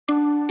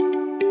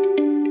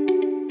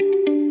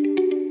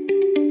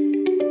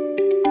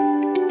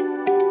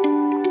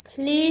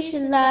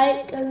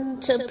like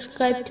and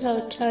subscribe to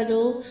our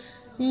channel.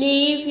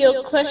 Leave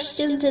your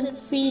questions and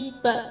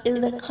feedback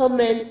in the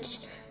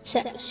comments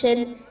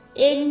section.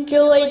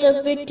 Enjoy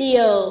the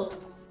video.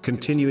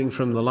 Continuing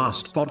from the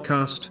last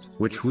podcast,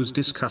 which was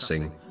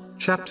discussing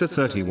chapter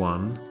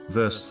 31,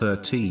 verse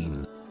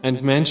 13.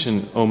 And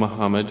mention, O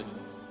Muhammad,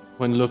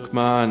 when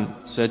Luqman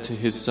said to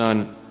his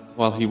son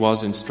while he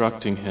was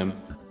instructing him.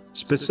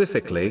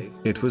 Specifically,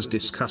 it was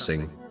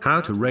discussing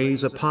how to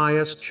raise a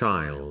pious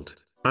child.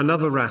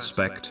 Another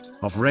aspect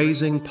of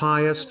raising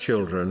pious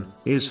children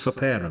is for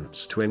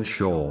parents to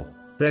ensure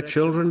their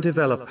children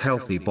develop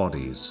healthy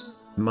bodies,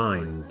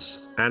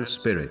 minds, and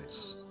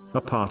spirits.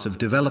 A part of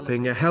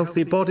developing a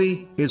healthy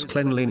body is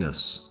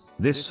cleanliness.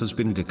 This has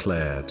been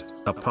declared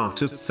a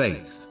part of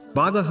faith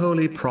by the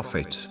Holy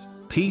Prophet,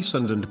 peace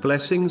and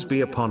blessings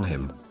be upon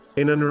him,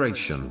 in a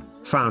narration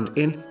found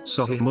in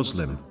Sahih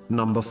Muslim,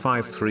 number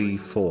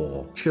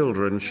 534.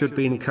 Children should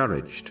be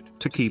encouraged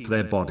to keep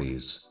their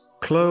bodies,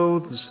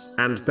 clothes,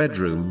 and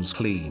bedrooms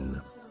clean.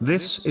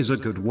 This is a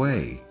good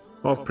way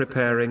of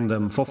preparing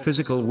them for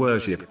physical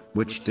worship,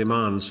 which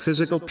demands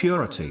physical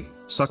purity,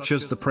 such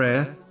as the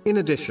prayer. In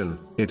addition,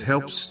 it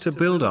helps to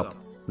build up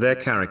their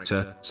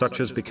character, such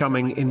as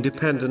becoming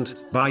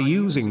independent by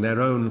using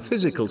their own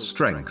physical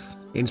strength,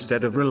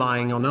 instead of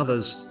relying on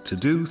others to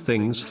do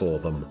things for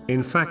them.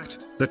 In fact,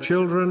 the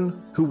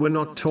children who were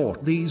not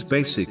taught these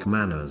basic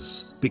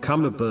manners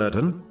become a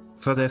burden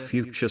for their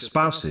future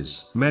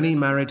spouses. Many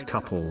married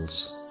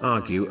couples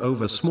argue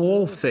over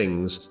small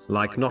things,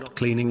 like not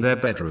cleaning their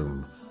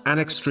bedroom. An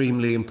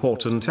extremely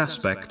important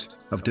aspect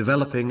of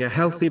developing a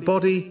healthy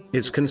body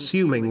is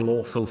consuming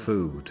lawful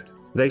food.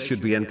 They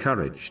should be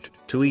encouraged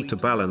to eat a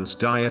balanced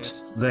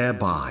diet,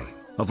 thereby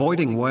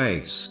avoiding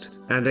waste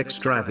and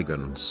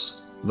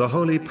extravagance. The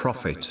Holy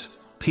Prophet,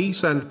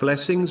 peace and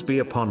blessings be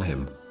upon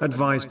him,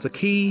 advised the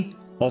key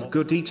of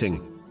good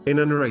eating in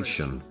a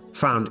narration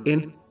found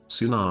in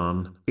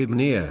Sunan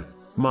Ibn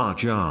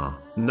Majah,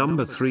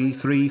 number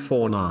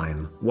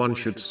 3349. One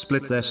should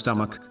split their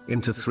stomach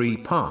into 3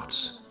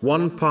 parts,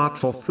 one part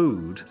for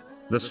food,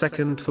 the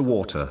second for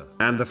water,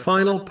 and the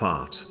final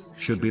part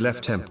should be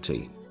left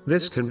empty.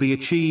 This can be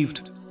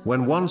achieved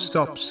when one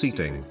stops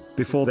eating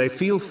before they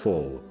feel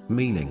full,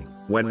 meaning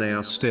when they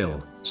are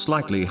still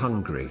slightly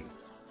hungry.